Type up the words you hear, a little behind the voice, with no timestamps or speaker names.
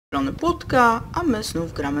Strony Płotka, a my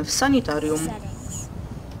znów gramy w Sanitarium.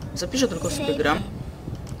 Zapiszę tylko sobie grę,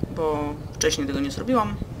 bo wcześniej tego nie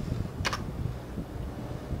zrobiłam.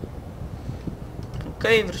 Ok,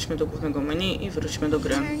 wróćmy do głównego menu i wróćmy do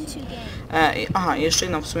gry. Aha, jeszcze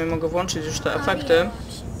jedno, w sumie mogę włączyć już te efekty.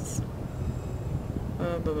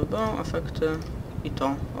 Efekty i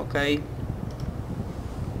to, ok.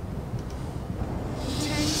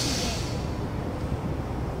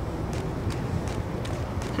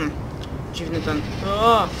 Dziwny ten...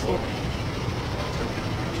 O, fu.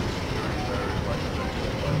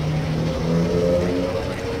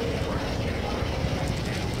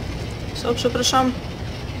 Co, przepraszam?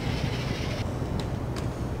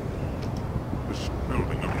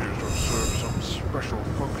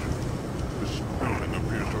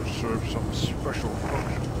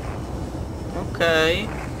 Okej.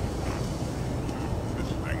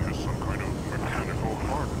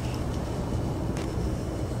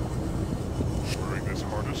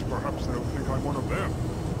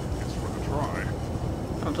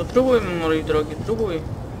 No to próbuj, mój drogi, próbuj.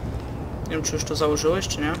 Nie wiem, czy już to założyłeś,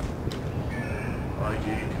 czy nie?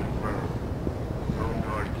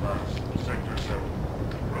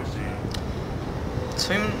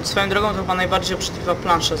 Swoją drogą to chyba najbardziej obrzydliwa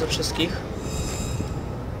plansza ze wszystkich.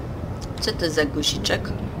 Co to za guziczek?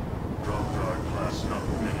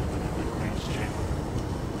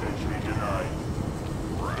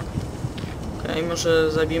 Okej,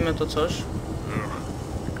 może zabijmy to coś.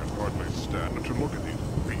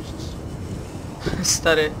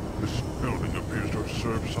 Stary.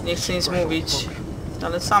 Nie chcę nic mówić,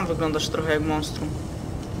 ale sam wyglądasz trochę jak monstrum.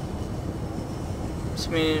 W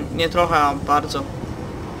sumie nie trochę, a bardzo.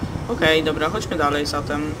 Okej, dobra, chodźmy dalej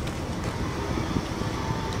zatem.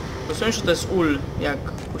 Rozumiem, że to jest ul, jak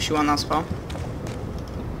kusiła nazwa.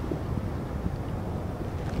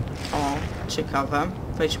 O, ciekawe.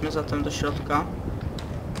 Wejdźmy zatem do środka.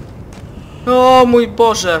 O mój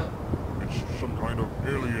Boże!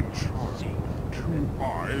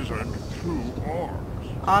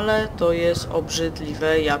 Ale to jest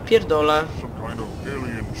obrzydliwe, ja pierdolę.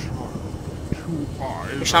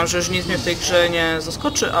 Myślałem, że już nic mnie w tej grze nie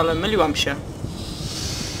zaskoczy, ale myliłam się.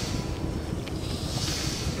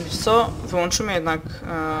 Wiesz co? Wyłączymy jednak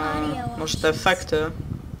może te efekty.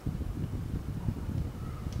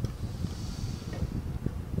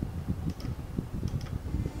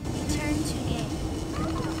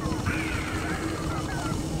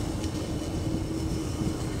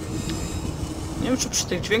 Nie wiem, czy przy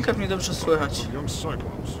tych dźwiękach mnie dobrze słychać.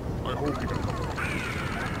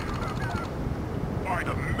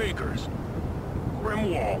 Makers.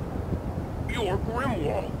 Grimwall. You're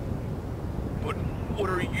Grimwall. But what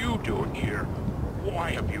are you doing here?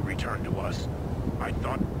 Why have you returned to us? I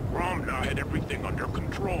thought Ramna had everything under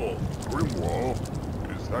control. Grimwall?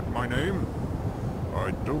 Is that my name?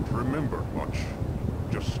 I don't remember much.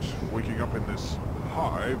 Just waking up in this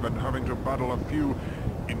hive and having to battle a few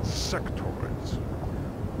insectoids.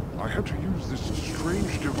 I had to use this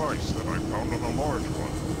strange device that I found on a large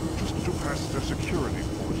one, just to pass their security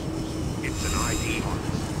forces. It's an ID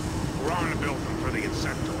harness. Ramna built them for the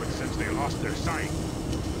insectoids since they lost their sight.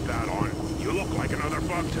 With that on, you look like another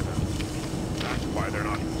bug to them. That's why they're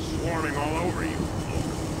not swarming all over you. Look,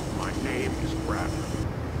 my name is Bradford.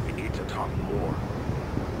 We need to talk more.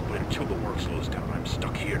 But until the work slows down, I'm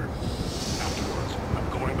stuck here. Afterwards, I'm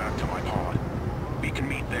going back to my pod. We can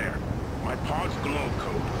meet there. My pod's glow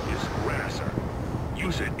code is Renaissance.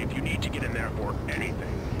 Use it if you need to get in there for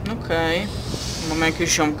anything. Okej. Mamy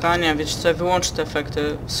jakieś ziomkania, wiecie co, wyłączę te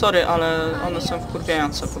efekty. Sorry, ale one są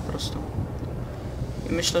wkurwiające po prostu.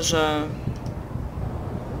 I myślę, że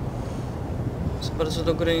za bardzo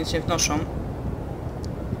do gry nic nie wnoszą.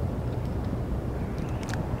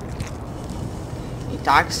 I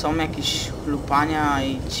tak są jakieś chlupania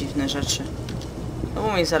i dziwne rzeczy. No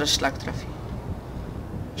bo mi zaraz szlak trafi.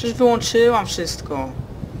 Przecież wyłączyłam wszystko.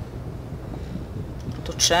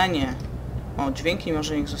 Otoczenie. O, dźwięki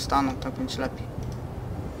może niech zostaną, tak będzie lepiej.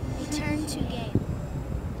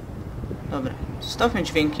 Dobra, zostawmy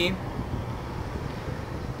dźwięki.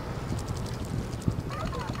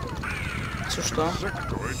 Cóż to?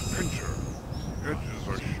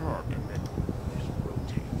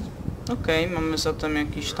 Okej, mamy zatem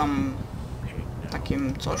jakiś tam...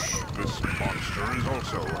 takim coś.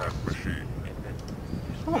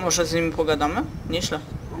 O, może z nim pogadamy? Nieźle.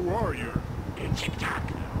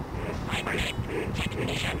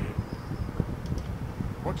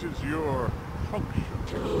 What is your function?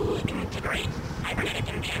 To integrate cybernetic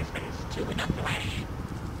enhancements to the flesh.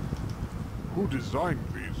 Who designed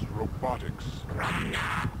these robotics?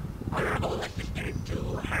 Ramna, honorable assistant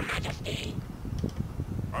to Her Majesty.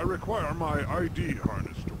 I require my ID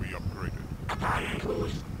harness to be upgraded. Upon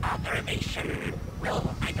whose authorization will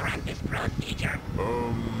I grant this procedure?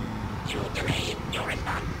 You delay your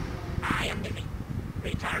response. I am busy.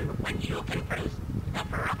 Return when you can produce the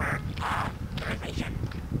proper authorization.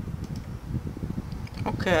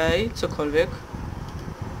 Okej, cokolwiek.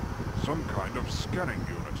 Some kind of scanning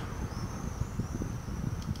unit.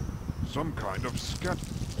 Some kind of scan...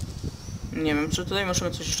 Nie wiem, czy tutaj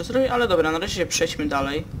możemy coś jeszcze zrobić, ale dobra, na razie przejdźmy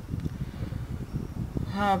dalej.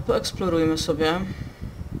 Poeksplorujmy sobie.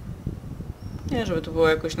 Nie, żeby to było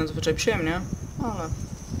jakoś nadzwyczaj przyjemnie, ale...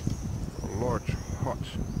 A large hut.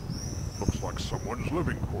 Looks like someone's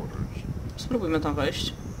living quarters. Spróbujmy tam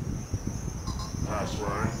wejść.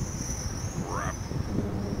 Password. Crap.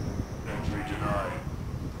 Entry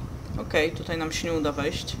denied. Okej, tutaj nam się nie uda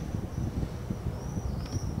wejść.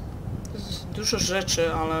 Jest dużo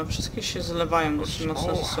rzeczy, ale wszystkie się zlewają dosyć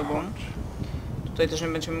mocno ze sobą. Tutaj też nie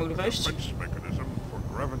będziemy mogli wejść. Defense mechanism for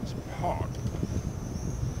Greven's pod.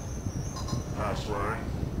 Password.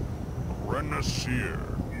 Renassier.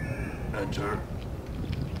 Enter.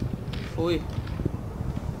 Fuj.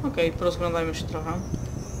 Okej, porozglądajmy się trochę.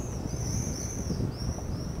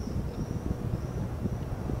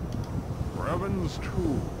 Greven's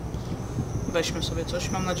tools. Weźmy sobie coś,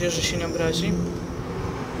 mam nadzieję, że się nie obrazi.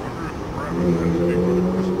 Wonder if Greven has any good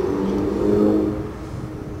crystals.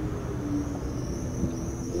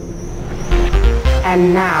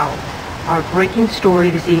 And now, our breaking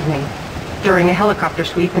story this evening. During a helicopter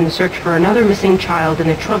sweep in the search for another missing child in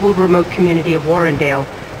the troubled remote community of Warrendale,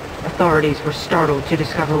 authorities were startled to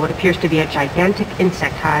discover what appears to be a gigantic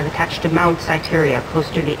insect hive attached to Mount Sanitarium close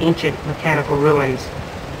to the ancient mechanical ruins.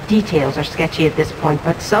 Details are sketchy at this point,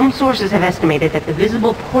 but some sources have estimated that the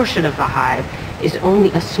visible portion of the hive is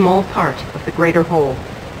only a small part of the greater whole.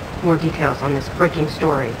 More details on this breaking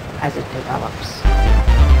story as it develops.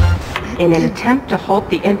 In an attempt to halt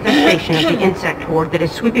the infestation of the insect horde that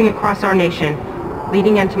is sweeping across our nation,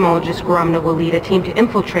 leading entomologist Gromna will lead a team to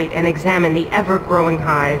infiltrate and examine the ever-growing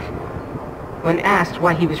hive. When asked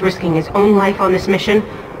why he was risking his own life on this mission,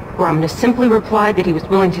 Gromna simply replied that he was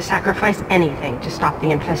willing to sacrifice anything to stop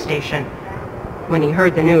the infestation. When he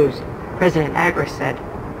heard the news, President Agris said,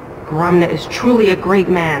 "Gromna is truly a great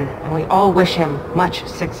man, and we all wish him much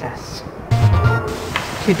success."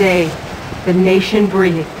 Today, the nation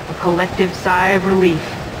breathed a collective sigh of relief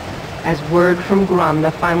as word from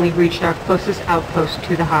Gromna finally reached our closest outpost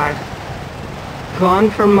to the hive.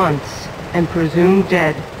 Gone for months and presumed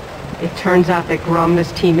dead, it turns out that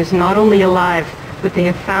Gromna's team is not only alive, but they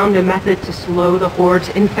have found a method to slow the horde's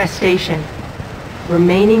infestation.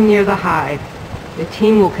 Remaining near the hive, the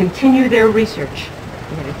team will continue their research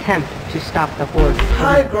in an attempt to stop the horde.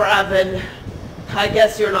 Hi, Graven. I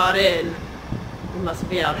guess you're not in. You must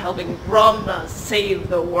be out helping Gromna save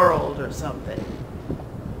the world or something.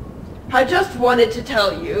 I just wanted to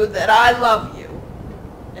tell you that I love you,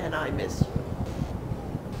 and I miss you.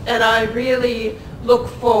 And I really look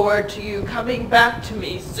forward to you coming back to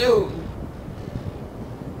me soon.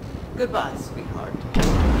 Goodbye, sweetheart.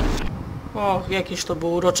 O, jakieś to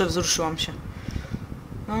było urocze, wzruszyłam się.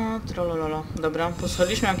 No, trolololo. Dobra,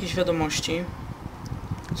 posłuchaliśmy jakieś wiadomości.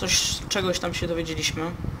 Czegoś tam się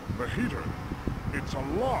dowiedzieliśmy. The heater. It's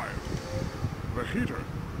alive. The heater.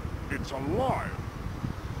 It's alive.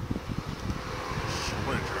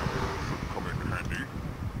 Sledgehammer should come in handy.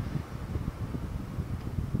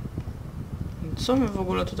 Co my w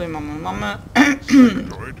ogóle tutaj mamy? Mamy...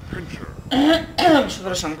 Insectoid pincher.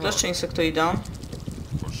 Przepraszam, kleszcze insektoida.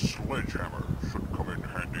 A sledgehammer should come in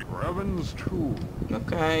handy. Greven's tool.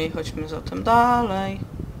 Okej, chodźmy zatem dalej.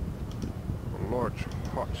 A large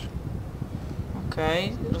hut.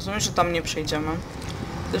 Okej, rozumiem, że tam nie przejdziemy.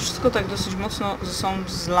 To wszystko tak dosyć mocno ze sobą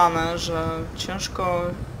zlane, że ciężko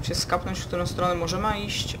się skapnąć, w którą stronę możemy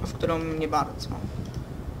iść, a w którą nie bardzo.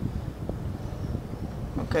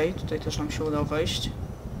 Okej, tutaj też nam się udało wejść.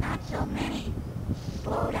 Not so many.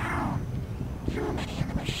 Slow down. Too many and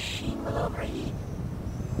the machine will overheat.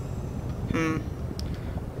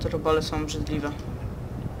 Te robale są obrzydliwe. Ugh.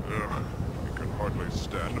 You can hardly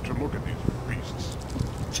stand to look at these beasts.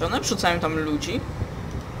 Czy one wrzucają tam ludzi?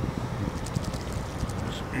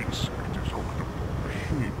 This insect is hooked up to a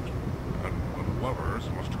machine, and the levers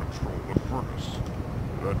must control the furnace.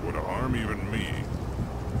 That would harm even me.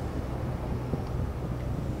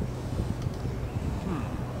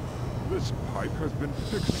 This pipe has been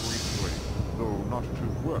fixed recently, though not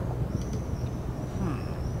too well.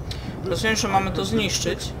 Rozumiem, że mamy to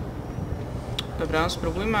zniszczyć. Dobra,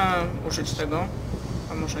 spróbujmy użyć tego.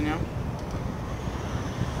 A może nie? Has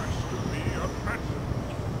to be abandoned.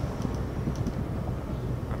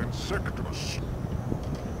 An insectus.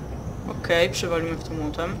 Okej, przywalimy w tym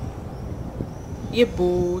młotem.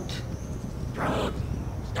 Jebut. Drones,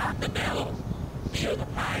 stop the bellows. Seal the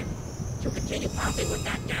pipe. To continue pumping with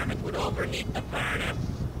that damage would overheat the furnace.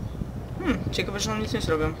 Ciekawe, że nam nic nie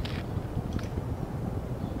zrobią.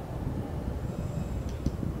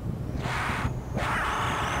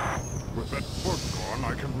 With that bug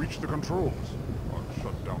gone, I can reach the controls. I'll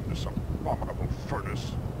shut down this abominable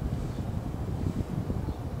furnace.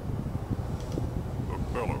 The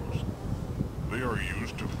bellows. They are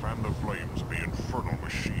used to fan the flames of the infernal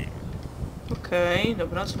machine. Okej,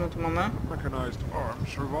 dobra, co my tu mamy? Mechanized arms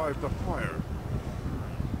survive the fire.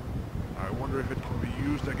 I wonder if it can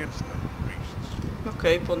be used against them beasts.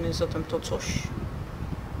 Okej, podnieś zatem to coś.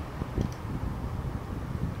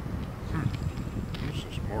 This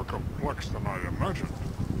is more complex than I imagined.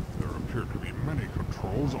 There appear to be many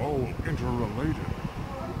controls, all interrelated.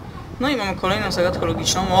 No i mamy kolejną zagadkę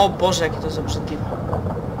logiczną. O Boże, jakie to jest obrzydliwe.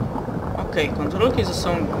 Okej, kontrolki ze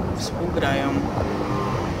sobą współgrają.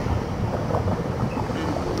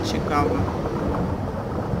 Ciekawe.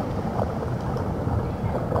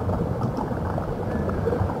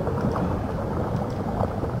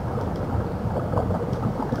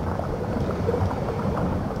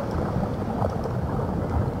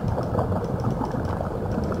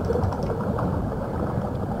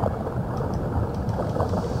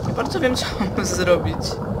 Nie bardzo wiem, co mam zrobić.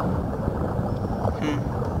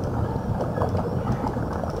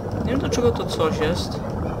 Nie wiem, do czego to coś jest.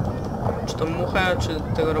 Czy to muchę, czy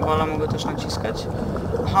tego robala mogę też naciskać?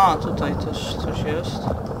 Aha, tutaj też coś jest.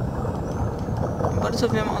 Nie bardzo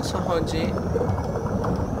wiem, o co chodzi.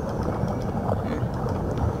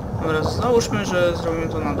 Dobra, załóżmy, że zrobimy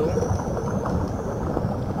to na dół.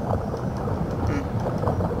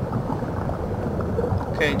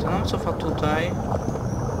 Okej, to nam cofa tutaj.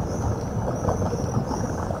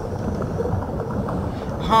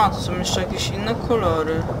 Aha, to są jeszcze jakieś inne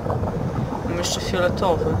kolory. Mam jeszcze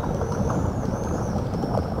fioletowy.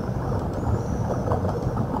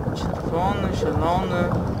 Czerwony, zielony.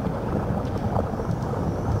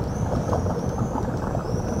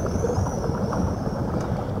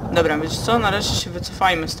 Dobra, wiecie co? Nareszcie się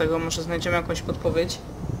wycofajmy z tego. Może znajdziemy jakąś podpowiedź.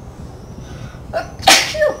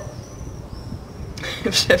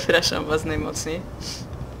 Przepraszam was najmocniej.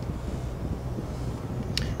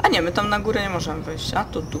 A nie, my tam na górę nie możemy wejść. A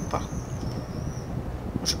to dupa.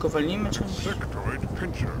 Może go walimy czymś?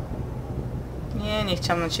 Nie, nie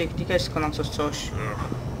chciałem na ciebie klikać, tylko na coś.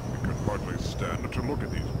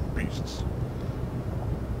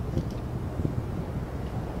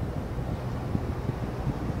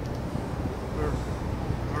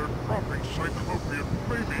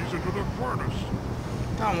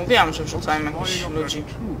 No, mówiłam, że wrzucałem jakichś ludzi.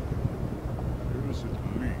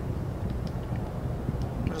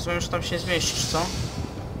 Rozumiem, że tam się nie zmieścisz, co?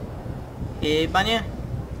 Chyba nie.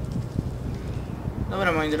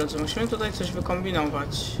 Dobra, moi drodzy, musimy tutaj coś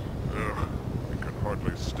wykombinować.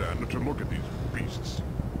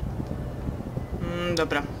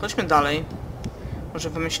 Dobra, chodźmy dalej. Może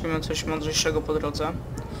wymyślimy coś mądrzejszego po drodze.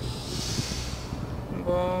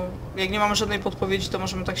 Bo jak nie mamy żadnej podpowiedzi, to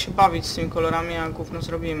możemy tak się bawić z tymi kolorami, a gówno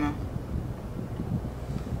zrobimy.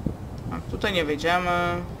 Tak, tutaj nie wejdziemy.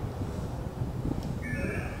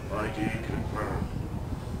 ID confirmed.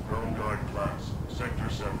 Home guard class,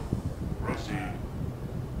 sector 7. Proceed.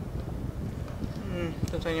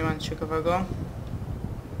 Tutaj nie ma nic ciekawego.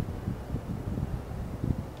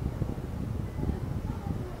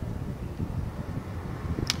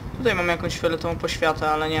 Tutaj mamy jakąś fioletową poświatę,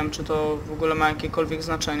 ale nie wiem, czy to w ogóle ma jakiekolwiek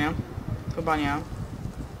znaczenie. Chyba nie.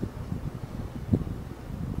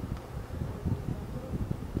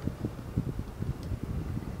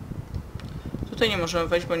 Tutaj nie możemy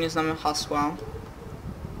wejść, bo nie znamy hasła.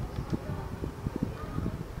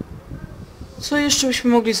 Co jeszcze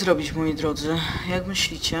byśmy mogli zrobić, moi drodzy? Jak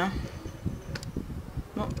myślicie?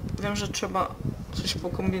 No, wiem, że trzeba coś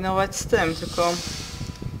pokombinować z tym, tylko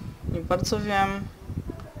nie bardzo wiem.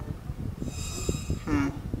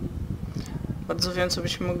 Bardzo wiem, co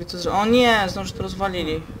byśmy mogli tu zrobić. O nie! Znowu to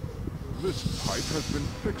rozwalili.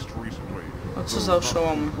 O, co za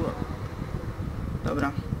oszołom.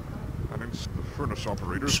 Dobra.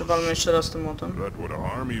 Przywalmy jeszcze raz tym młotem.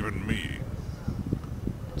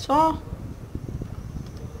 Co?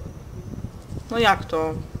 No jak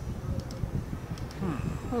to?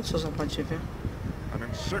 No co za badziewie.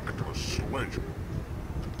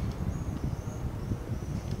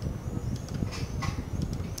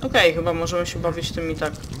 Okej, chyba możemy się bawić tym i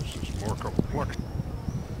tak.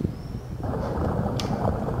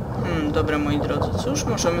 Dobra, moi drodzy, cóż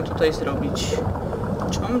możemy tutaj zrobić?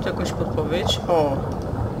 Czy mamy tu jakąś podpowiedź? O,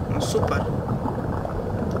 no super.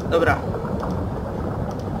 Dobra.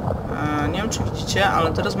 Nie wiem, czy widzicie,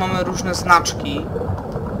 ale teraz mamy różne znaczki.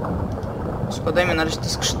 Składajmy na razie te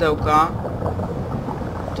skrzydełka.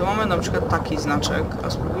 Tu mamy na przykład taki znaczek, a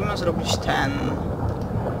spróbujmy zrobić ten.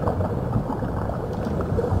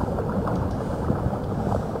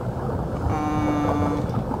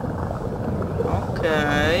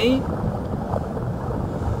 Okej.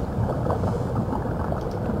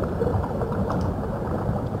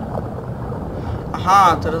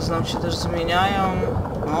 Aha, teraz nam się też zmieniają.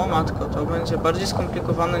 O matko, to będzie bardziej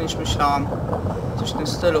skomplikowane niż myślałam. Coś w tym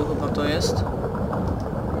stylu chyba to jest.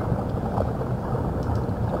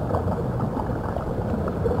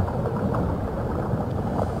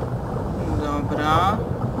 Dobra.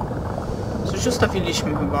 Coś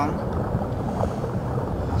ustawiliśmy chyba.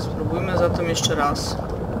 Spróbujmy zatem jeszcze raz.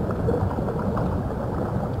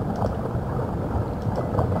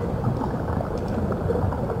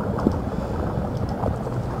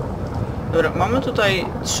 Dobra, mamy tutaj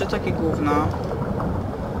 3 takie główne.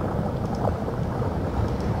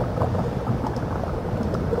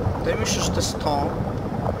 Wydaje mi się, że to jest to.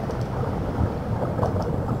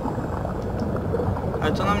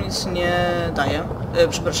 Ale to nam nic nie daje.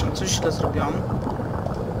 Przepraszam, coś źle zrobiłam.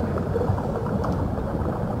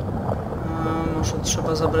 Może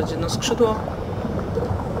trzeba zabrać jedno skrzydło?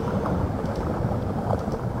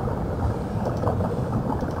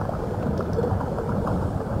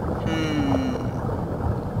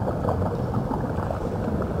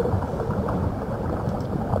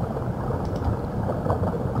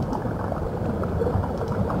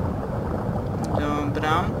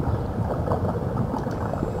 Dobra.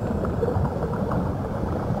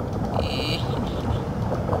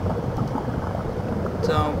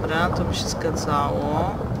 Dobra, to by się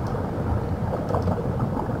zgadzało.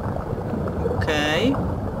 Okej.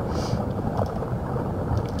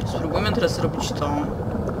 Spróbujmy teraz zrobić to.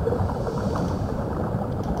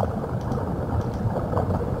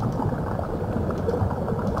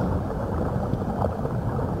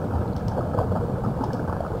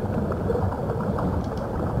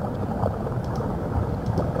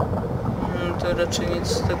 To raczej nic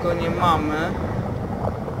z tego nie mamy.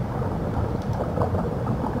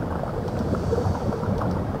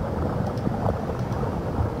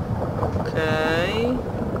 Okej.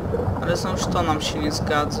 Ale znowuż to nam się nie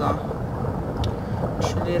zgadza.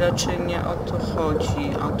 Czyli raczej nie o to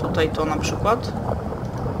chodzi. A tutaj to na przykład?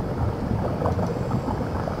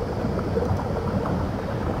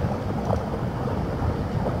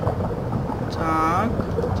 Tak.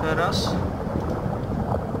 Teraz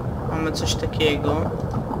mamy coś takiego.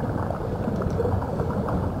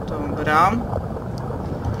 Dobra.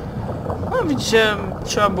 No widzicie,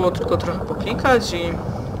 trzeba było tylko trochę poklikać i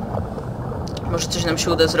może coś nam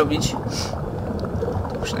się uda zrobić.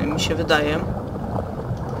 Tak przynajmniej mi się wydaje.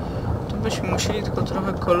 Tu byśmy musieli tylko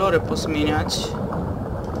trochę kolory pozmieniać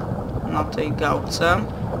na tej gałce.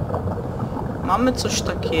 Mamy coś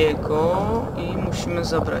takiego i musimy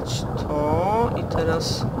zabrać to i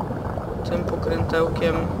teraz tym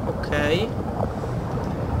pokrętełkiem ok.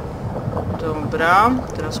 Dobra,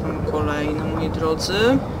 teraz mam kolejne, moi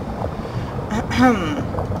drodzy.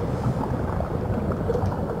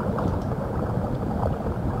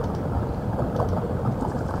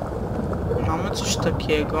 Mamy coś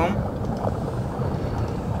takiego.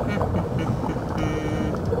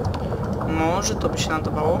 Może to by się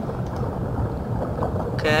nadawało.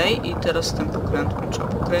 Okej, i teraz tym pokrętłem trzeba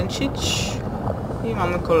pokręcić. I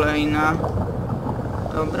mamy kolejne.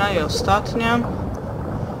 Dobra, i ostatnie.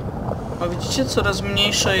 O, widzicie, coraz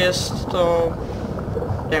mniejsze jest to,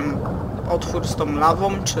 nie wiem, otwór z tą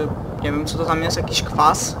lawą, czy nie wiem, co to tam jest, jakiś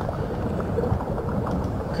kwas.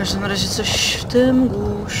 W każdym razie coś w tym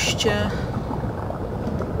guście.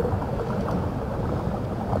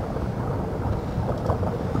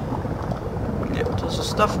 Nie, to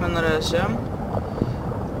zostawmy na razie.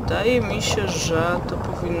 Wydaje mi się, że to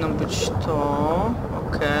powinno być to.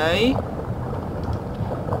 Okej.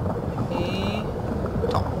 I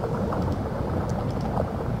to.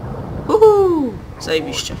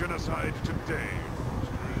 Zajebiście.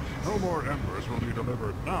 No more embers will be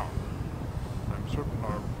delivered now. I'm certain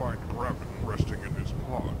I'll find Graven resting in his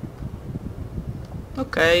pod.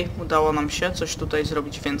 Okej, udało nam się coś tutaj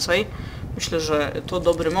zrobić więcej. Myślę, że to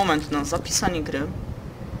dobry moment na zapisanie gry.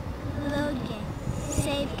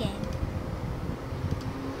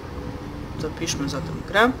 Zapiszmy zatem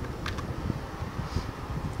grę.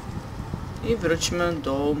 I wróćmy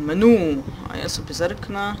do menu. A ja sobie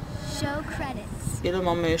zerknę. Ile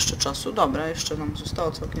mamy jeszcze czasu? Dobra, jeszcze nam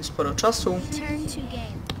zostało całkiem sporo czasu.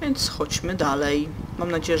 Więc chodźmy dalej.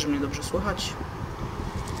 Mam nadzieję, że mnie dobrze słychać.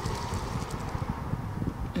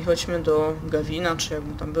 I chodźmy do Gavina, czy jak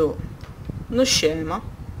mu tam było. No siema.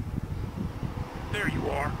 There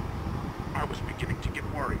you are. I was beginning to get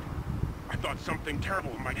worried. I thought something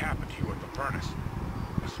terrible might happen to you at the furnace.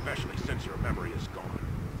 Especially since your memory is gone.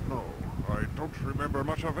 No, I don't remember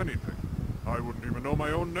much of anything. I wouldn't even know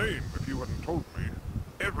my own name if you hadn't told me.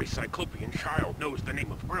 Every Cyclopean child knows the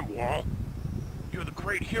name of Grimwall. You're the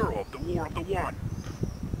great hero of the War of the One.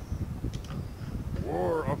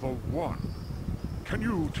 War of the One? Can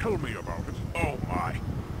you tell me about it? Oh my.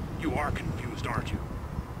 You are confused, aren't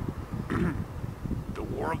you? The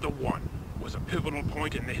War of the One was a pivotal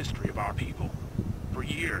point in the history of our people. For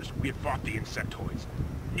years, we had fought the insectoids,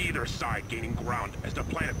 neither side gaining ground as the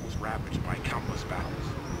planet was ravaged by countless battles.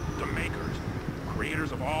 The Makers,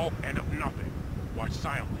 creators of all and of nothing, watched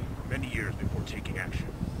silently for many years before taking action.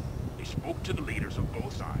 They spoke to the leaders of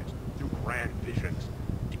both sides through grand visions,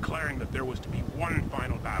 declaring that there was to be one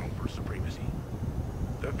final battle for supremacy.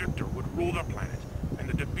 The victor would rule the planet, and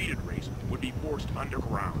the defeated race would be forced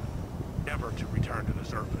underground, never to return to the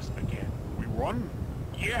surface again. We won?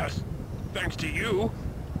 Yes, thanks to you.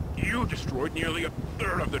 You destroyed nearly a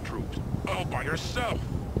third of the troops, all by yourself.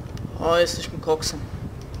 O, jesteśmy koksem.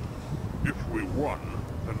 If we won,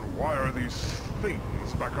 then why are these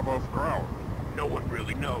things back above ground? No one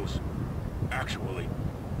really knows. Actually,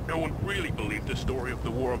 no one really believed the story of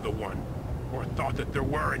the War of the One, or thought that there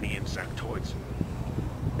were any insectoids.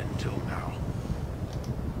 Until now.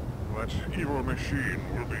 That evil machine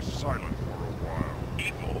will be silent for a while.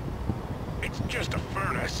 Evil? It's just a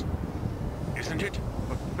furnace, isn't it?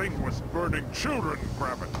 The thing was burning children,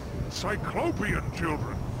 Grabbit. Cyclopean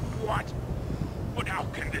children. What? But how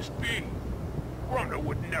can this be? Romna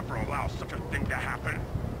would never allow such a thing to happen.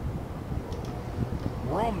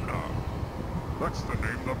 Romna. That's the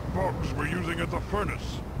name the bugs were using at the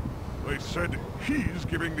furnace. They said he's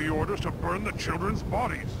giving the orders to burn the children's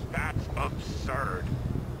bodies. That's absurd.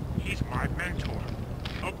 He's my mentor.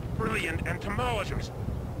 A brilliant entomologist.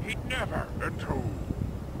 He'd never...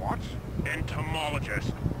 What?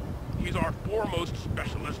 Entomologist. He's our foremost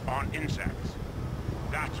specialist on insects.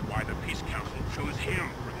 That's why the Peace Council chose him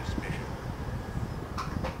for this mission.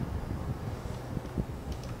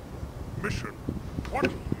 Mission?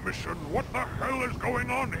 What mission? What the hell is going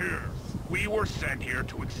on here? We were sent here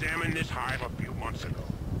to examine this hive a few months ago.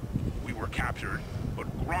 We were captured, but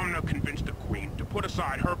Gromna convinced the Queen to put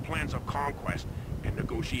aside her plans of conquest and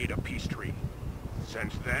negotiate a peace treaty.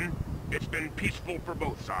 Since then, it's been peaceful for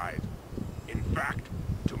both sides. In fact,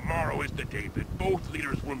 tomorrow is the day that both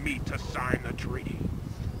leaders will meet to sign the treaty.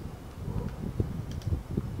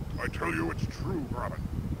 I tell you it's true, Grabbit.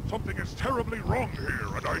 Something is terribly wrong here,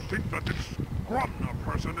 and I think that this Gromna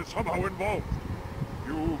person is somehow involved.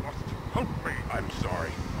 You must help me. I'm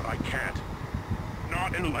sorry, but I can't.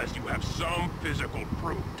 Not unless you have some physical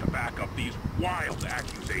proof to back up these wild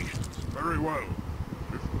accusations. Very well.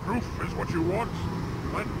 If proof is what you want,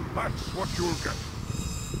 then that's what you'll get.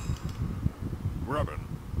 Grabbin,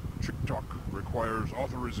 Chick-Tock requires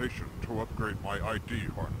authorization to upgrade my ID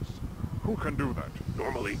harness. Who can do that?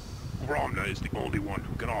 Normally, Gromna is the only one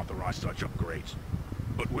who can authorize such upgrades.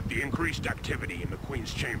 But with the increased activity in the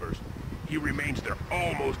Queen's chambers, he remains there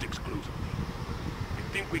almost exclusively. I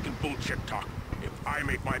think we can fool Chick-Tock if I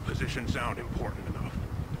make my position sound important enough.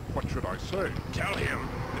 What should I say? Tell him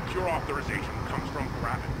that your authorization comes from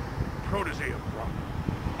Grabbin, protege of Gromna,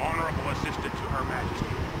 honorable assistant to Her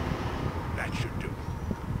Majesty. That should do.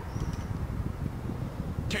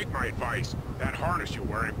 Take my advice. That harness you're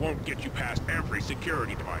wearing won't get you past every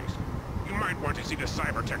security device. You might want to see the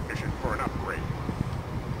cyber technician for an upgrade.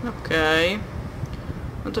 Okej.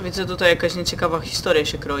 No to widzę, tutaj jakaś nieciekawa historia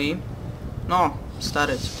się kroi. No,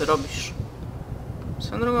 stary, co ty robisz?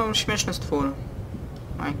 Swoją drogą śmieszny stwór.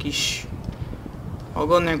 Ma jakiś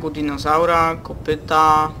ogon jak u dinozaura,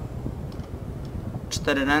 kopyta,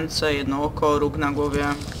 4 ręce, 1 oko, róg na głowie.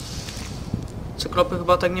 Cyklopy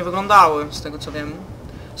chyba tak nie wyglądały, z tego co wiem.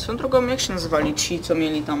 Swoją drogą, jak się nazywali ci, co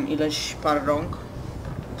mieli tam ileś par rąk?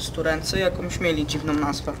 100 ręce, jakąś mieli dziwną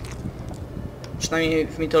nazwę. Przynajmniej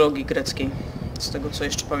w mitologii greckiej. Z tego co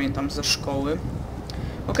jeszcze pamiętam ze szkoły.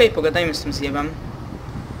 Okej, pogadajmy z tym zjebem.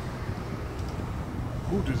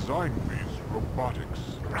 Who designed these robotics?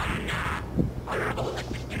 Gromna, honorable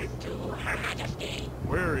assistant to Her Majesty.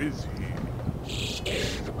 Where is he? He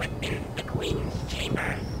is within the Queen's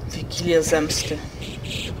chamber. Wigilia zemsty. The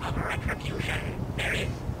eve of retribution. There is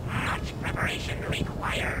much preparation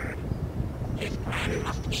required. His plan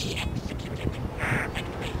must be executed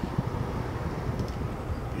perfectly.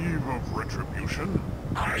 Eve of retribution?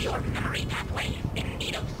 Are your memory pathways in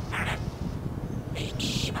need of service? The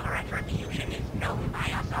eve of retribution is known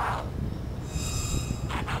by us all.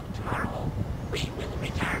 About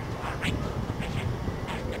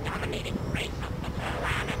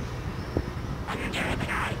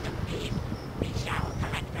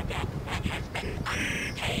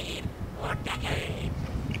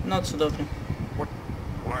No cudownie. What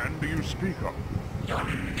plan do you speak of? Your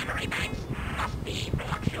memory banks must be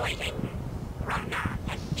fluctuating. Rhonda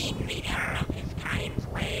has seen the error of his time's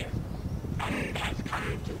ways, and has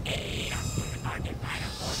come to aid us in our desire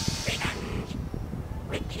for revenge.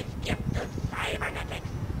 With his gift of cybernetics,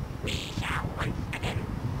 we shall once again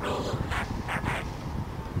rule the surface.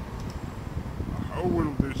 How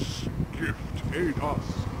will this gift aid us?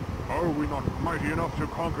 Are we not mighty enough to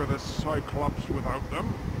conquer the Cyclops without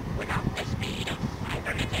them? Without the speed of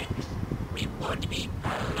cybernetics, we would be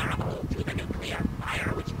vulnerable to the nuclear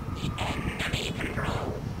fire which the enemy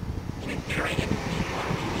controls. Infuriated before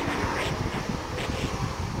we even reach the city.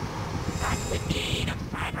 But with need of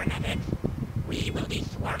cybernetics, we will be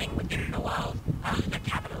swarming within the walls of the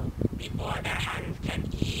capital before their hands can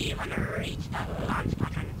even reach the launch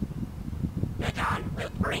button. The dawn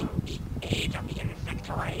will bring the age of the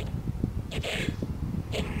insectoid. It is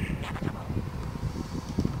inevitable.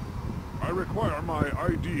 I require my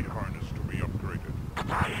ID harness to be upgraded.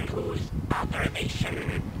 Upon whose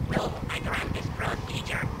authorization will I grant this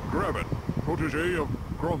procedure? Graven, protege of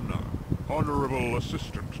Gromna, honorable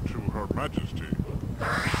assistant to Her Majesty.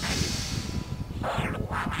 For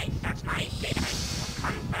while I search my database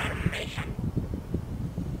for confirmation,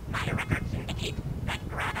 my records indicate that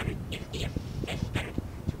Graven is the assistant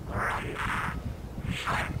to Gromna.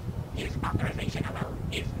 However, his authorization alone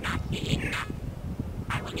is not enough.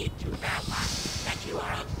 I will need to verify that you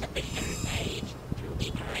are of sufficient age to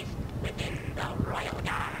be placed within the Royal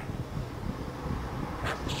Guard.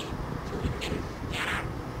 Proceed to Indiana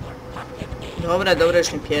for positive age. Dobra, dobra,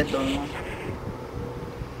 już nie pierdol, no.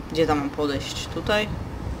 Gdzie tam mam podejść? Tutaj?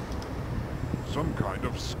 Some kind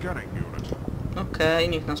of scanning unit. Okej,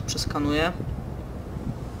 niech nas przeskanuje.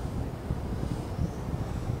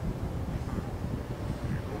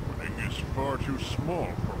 The opening is far too small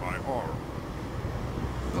for my arm.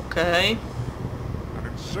 Okej.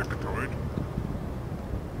 An insectoid?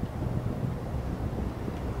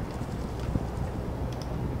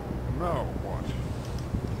 Now what?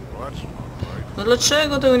 Well, that's not right. No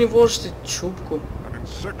dlaczego tego nie włożyć, ty czubku? An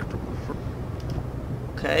insectoid for...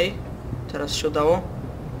 Okej. Teraz się udało.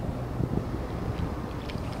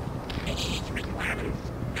 Age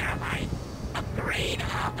requirements verified. Upgrade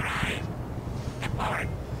authorized. Step forward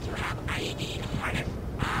to have ID harness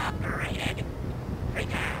operated.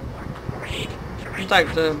 Prepare for upgrade to No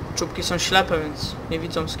tak, te czubki są ślepe, więc nie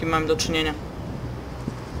widzą, z kim mamy do czynienia.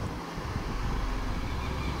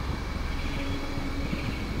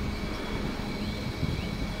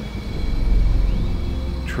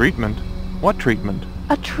 Treatment? What treatment?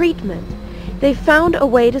 A treatment. They found a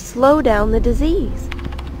way to slow down the disease.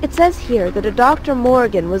 It says here that a Dr.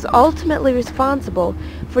 Morgan was ultimately responsible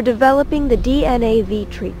for developing the DNAV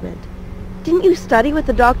treatment. Didn't you study with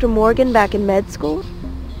the Dr. Morgan back in med school?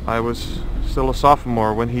 I was still a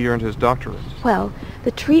sophomore when he earned his doctorate. Well,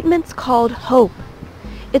 the treatment's called HOPE.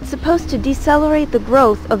 It's supposed to decelerate the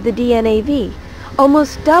growth of the DNAV,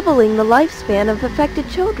 almost doubling the lifespan of affected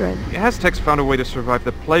children. The Aztecs found a way to survive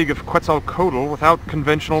the plague of Quetzalcoatl without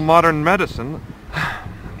conventional modern medicine.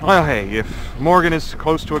 Well, hey, if Morgan is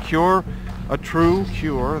close to a cure, a true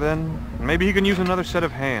cure, then maybe he can use another set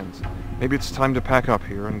of hands. Maybe it's time to pack up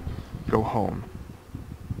here and go home.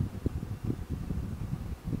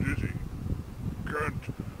 Dizzy. Can't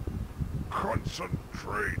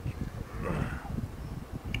concentrate.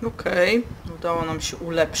 Okej, udało nam się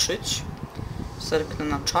ulepszyć. Zerknę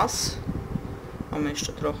na czas. Mamy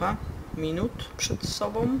jeszcze trochę minut przed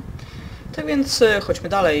sobą. Tak więc chodźmy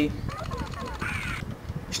dalej.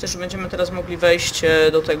 Myślę, że będziemy teraz mogli wejść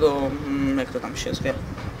do tego, jak to tam się zwie,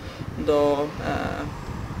 do,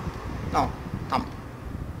 no, tam.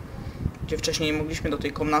 Gdzie wcześniej nie mogliśmy, do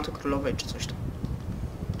tej komnaty królowej czy coś tam.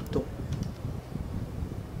 Tu.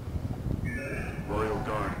 Royal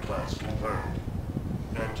Guard class confirmed.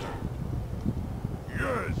 Enter.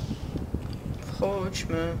 Yes.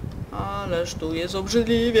 Wchodźmy. Ależ tu jest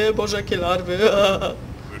obrzydliwie, boże jakie larwy.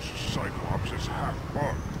 This Cyclops is half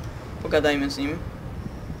bug. Pogadajmy z nim.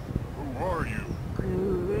 Who are you?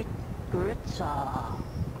 Gritza.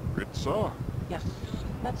 Ritza? Yes,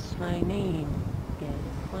 that's my name. Get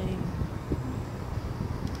playing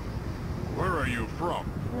Where are you from?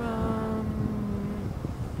 from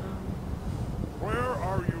Where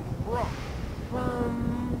are you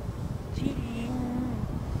from? team.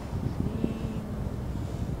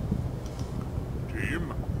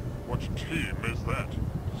 Team? What team is that?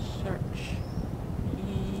 Search.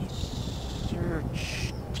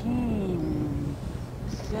 Research team.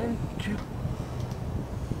 Sent to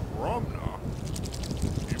Gromna?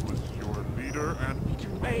 He was your leader and...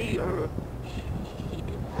 mayor.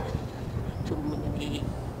 Too many.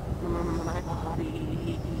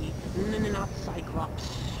 Sorry, not Cyclops.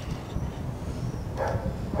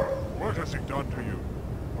 What has he done to you?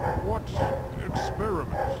 What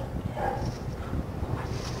experiment?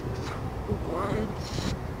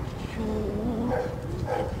 Wants to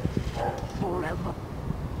live forever.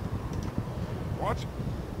 What?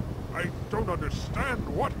 I don't understand.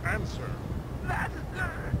 What answer?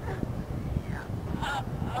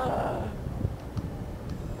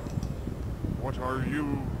 What are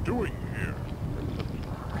you doing here?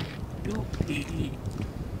 Duty.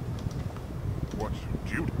 What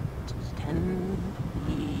duty? Tend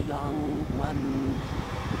the young ones.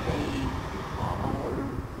 They are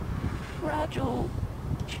fragile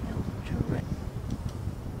children.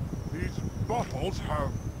 These bottles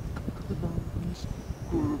have... Those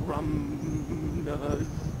grumblers.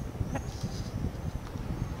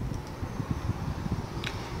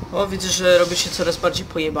 O, widzę, że robi się coraz bardziej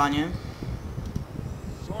pojebanie.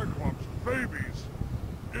 Cyclops babies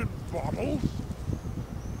in bottles?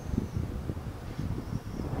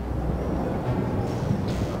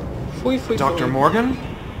 Fuj, fuj, Dr. fuj. Morgan?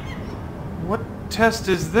 What test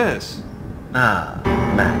is this? Ah,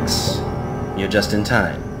 Max. You're just in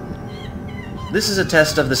time. This is a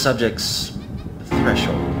test of the subject's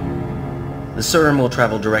threshold. The serum will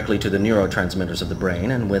travel directly to the neurotransmitters of the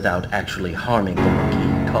brain and without actually harming the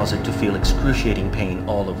monkey, cause it to feel excruciating pain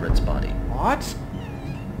all over its body. What?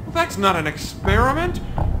 Well, that's not an experiment!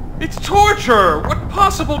 It's torture! What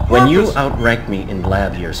possible purpose? When you outrank me in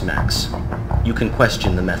lab years, Max, you can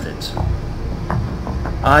question the methods.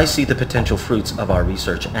 I see the potential fruits of our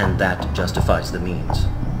research, and that justifies the means.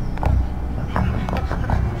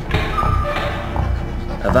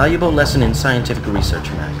 A valuable lesson in scientific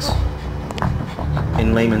research, Max.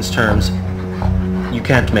 In layman's terms, you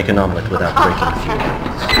can't make an omelet without breaking a few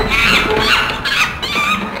eggs.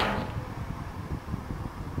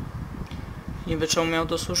 Nie wie, czemu miał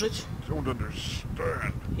to służyć? Don't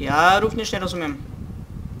understand. Ja również nie rozumiem.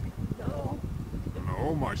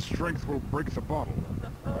 No, my strength will break the bottle.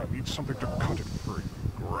 I need something to cut it free.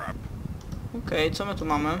 Grab. Okej, co my tu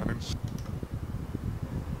mamy? And it's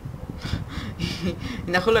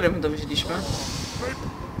I na cholerę my to wzięliśmy.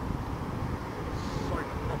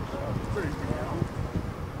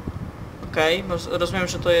 Okej, bo rozumiem,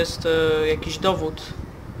 że to jest jakiś dowód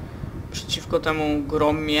przeciwko temu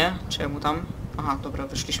gromie, czy jak mu tam... Aha, dobra,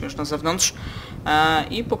 wyszliśmy już na zewnątrz.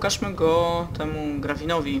 I pokażmy go temu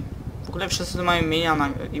Gravinowi. W ogóle wszyscy mają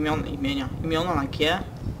imiona na G.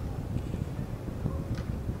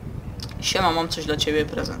 Siema, mam coś dla ciebie,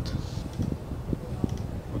 prezent.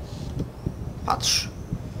 Patrz.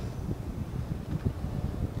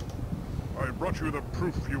 I brought you the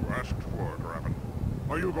proof you asked for, Graven.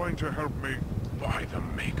 Are you going to help me? By the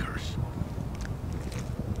Makers.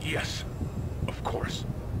 Yes, of course.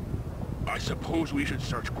 I suppose we should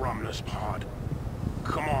search Gromna's pod.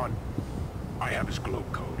 Come on. I have his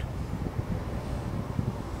globe code.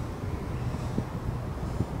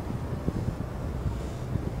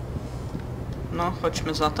 No,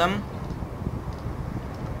 chodźmy zatem.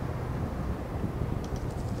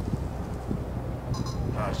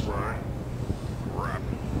 Password. Grab.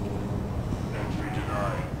 Entry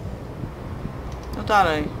denied. No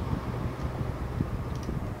dalej.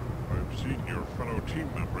 I've seen your fellow team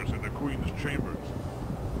members in the Queen's chambers.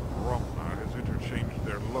 Gromna has interchanged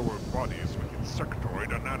their lower bodies with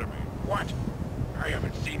insectoid anatomy. What? I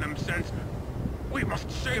haven't seen them since. We must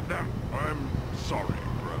save them. I'm sorry,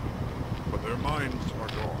 Graven, but their minds are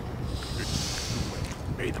gone. It's too late.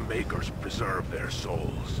 May the Makers preserve their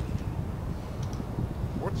souls.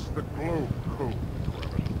 What's the globe code,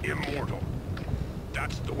 Graven? Immortal.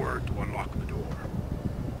 That's the word to unlock the door.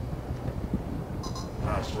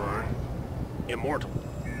 Password. Immortal.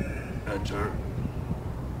 Enter.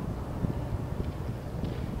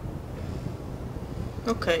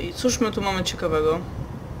 Okej, cóż my tu mamy ciekawego?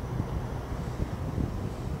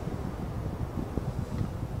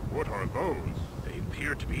 What are those? They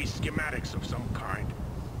appear to be schematics of some kind.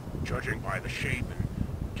 Judging by the shape and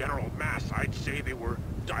general mass, I'd say they were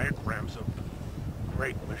diagrams of the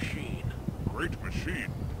Great Machine. Great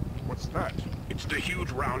machine? What's that? It's the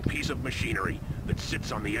huge round piece of machinery that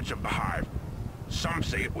sits on the edge of the hive. Some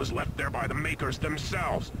say it was left there by the Makers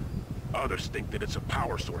themselves. Others think that it's a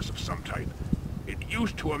power source of some type. It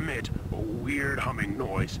used to emit a weird humming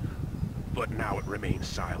noise, but now it remains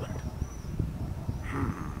silent.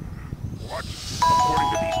 What? According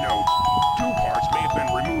to these notes, 2 parts may have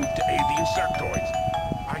been removed to aid the insectoids.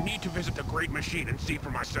 I need to visit the Great Machine and see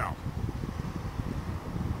for myself.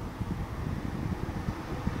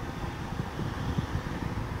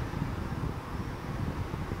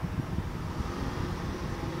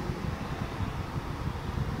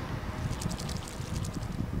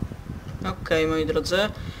 Okej, moi drodzy.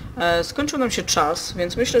 Skończył nam się czas,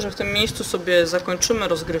 więc myślę, że w tym miejscu sobie zakończymy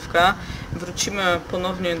rozgrywkę. Wrócimy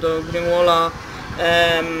ponownie do Grimwalla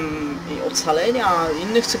i ocalenia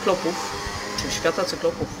innych cyklopów, czy świata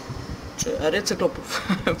cyklopów, czy ery cyklopów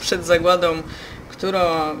przed zagładą,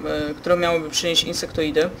 która miałaby przynieść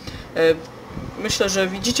insektoidy. Myślę, że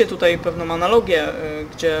widzicie tutaj pewną analogię,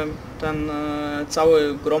 gdzie ten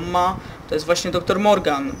cały Gromma to jest właśnie dr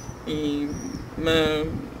Morgan i my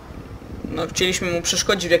chcieliśmy mu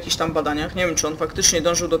przeszkodzić w jakichś tam badaniach. Nie wiem, czy on faktycznie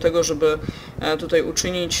dążył do tego, żeby tutaj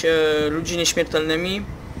uczynić ludzi nieśmiertelnymi.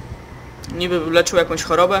 Niby leczył jakąś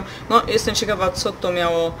chorobę. No, jestem ciekawa, co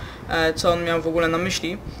on miał w ogóle na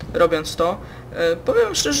myśli, robiąc to.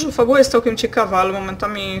 Powiem szczerze, że fabuła jest całkiem ciekawa, ale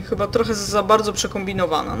momentami chyba trochę za bardzo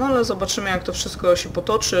przekombinowana. No ale zobaczymy, jak to wszystko się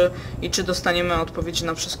potoczy i czy dostaniemy odpowiedzi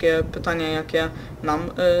na wszystkie pytania, jakie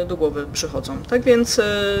nam do głowy przychodzą. Tak więc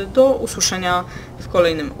do usłyszenia w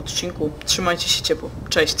kolejnym odcinku. Trzymajcie się ciepło.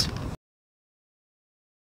 Cześć!